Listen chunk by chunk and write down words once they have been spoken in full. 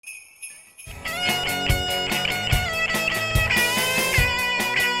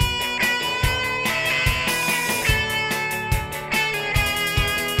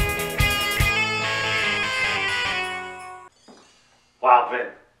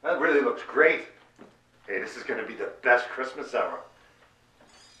That really looks great. Hey, this is going to be the best Christmas ever.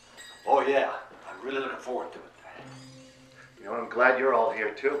 Oh yeah, I'm really looking forward to it. You know, I'm glad you're all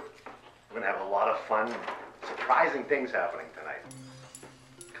here too. We're going to have a lot of fun, surprising things happening tonight.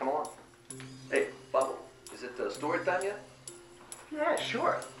 Come on. Hey, Bubble, is it story time yet? Yeah,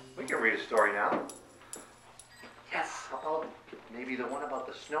 sure. We can read a story now. Yes, how about maybe the one about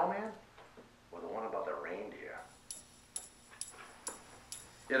the snowman or the one about the reindeer?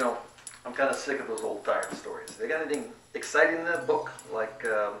 You know, I'm kind of sick of those old tired stories. They got anything exciting in that book? Like,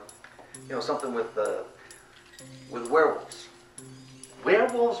 you know, something with werewolves.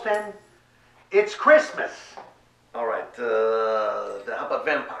 Werewolves, Ben? It's Christmas. All right, how about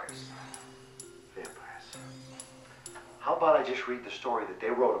vampires? Vampires. How about I just read the story that they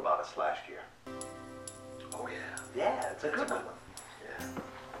wrote about us last year? Oh yeah. Yeah, it's a That's good a one. good one.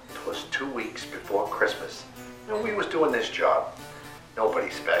 Yeah. It was 2 weeks before Christmas. And we was doing this job. Nobody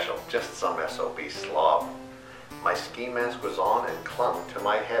special, just some SOB slob. My ski mask was on and clung to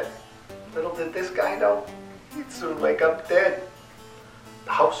my head. Little did this guy know, he'd soon wake up dead.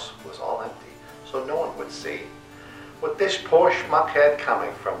 The house was all empty, so no one would see. With this poor schmuck head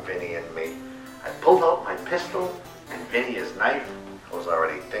coming from Vinny and me, I pulled out my pistol and Vinny's knife. I was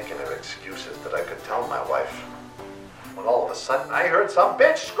already thinking of excuses that I could tell my wife. When all of a sudden I heard some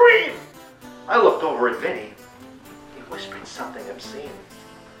bitch scream. I looked over at Vinny. He whispered something obscene.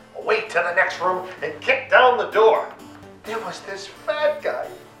 Wait to the next room and kicked down the door. There was this fat guy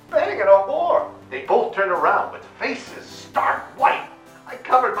banging a whore. They both turned around with faces stark white. I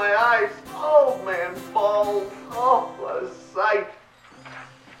covered my eyes. Oh, man, balls. Oh, what a sight.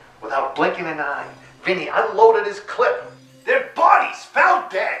 Without blinking an eye, Vinny unloaded his clip. Their bodies fell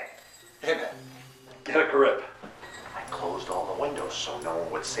dead. Hey man, get a grip. I closed all the windows so no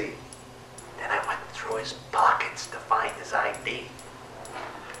one would see. Then I went through his pockets to find his ID.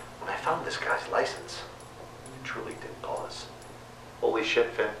 When I found this guy's license, I truly did pause. Holy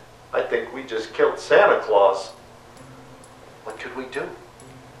shit, Finn. I think we just killed Santa Claus. What could we do?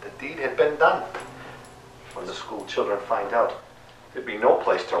 The deed had been done. When the school children find out, there'd be no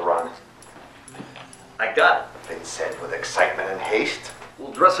place to run. I got it. Finn said with excitement and haste.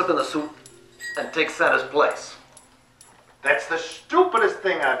 We'll dress up in the suit and take Santa's place. That's the stupidest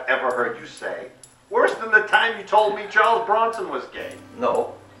thing I've ever heard you say. Worse than the time you told me Charles Bronson was gay.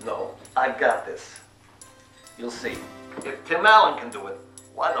 No, I got this. You'll see. If Tim Allen can do it,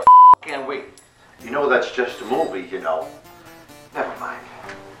 why the can't we? You know that's just a movie, you know. Never mind.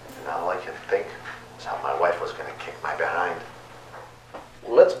 And now all I can think is how my wife was going to kick my behind.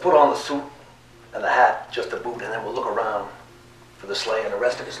 Well, let's put on the suit and the hat just to boot, and then we'll look around for the sleigh and the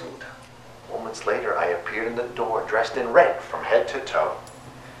rest of his loot. Moments later, I appeared in the door dressed in red from head to toe.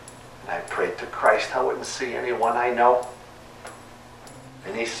 And I prayed to Christ I wouldn't see anyone I know.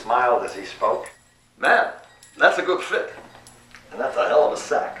 And he smiled as he spoke. Man, that's a good fit. And that's a hell of a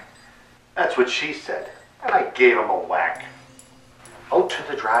sack. That's what she said. And I gave him a whack. Out to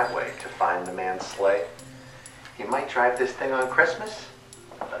the driveway to find the man's sleigh. He might drive this thing on Christmas,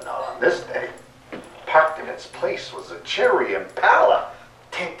 but not on this day. Parked in its place was a cherry Impala.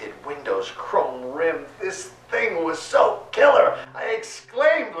 Tinted windows, chrome rim. This thing was so killer, I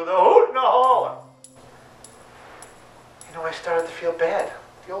exclaimed with a hoot and a holler. You know, I started to feel bad.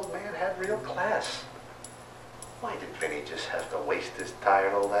 The old man had real class. Why did Vinny just have to waste his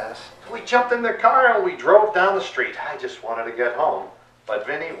tired old ass? We jumped in the car and we drove down the street. I just wanted to get home, but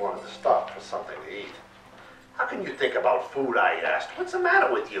Vinny wanted to stop for something to eat. How can you think about food, I asked. What's the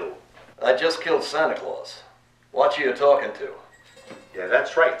matter with you? I just killed Santa Claus. What are you talking to? Yeah,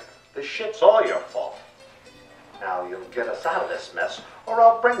 that's right. This shit's all your fault. Now you'll get us out of this mess, or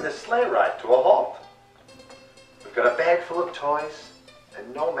I'll bring this sleigh ride to a halt. We've got a bag full of toys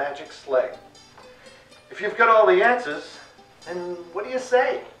and no magic sleigh. If you've got all the answers, then what do you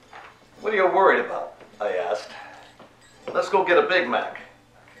say? What are you worried about? I asked. Let's go get a Big Mac.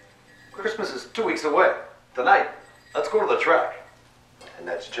 Christmas is 2 weeks away. Tonight, let's go to the track. And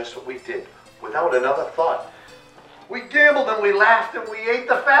that's just what we did, without another thought. We gambled and we laughed and we ate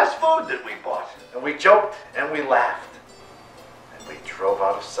the fast food that we bought. And we joked and we laughed. And we drove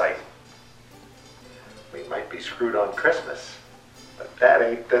out of sight. We might be screwed on Christmas, but that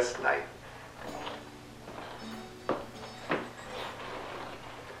ain't this night.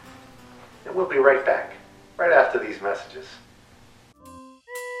 And we'll be right back, right after these messages.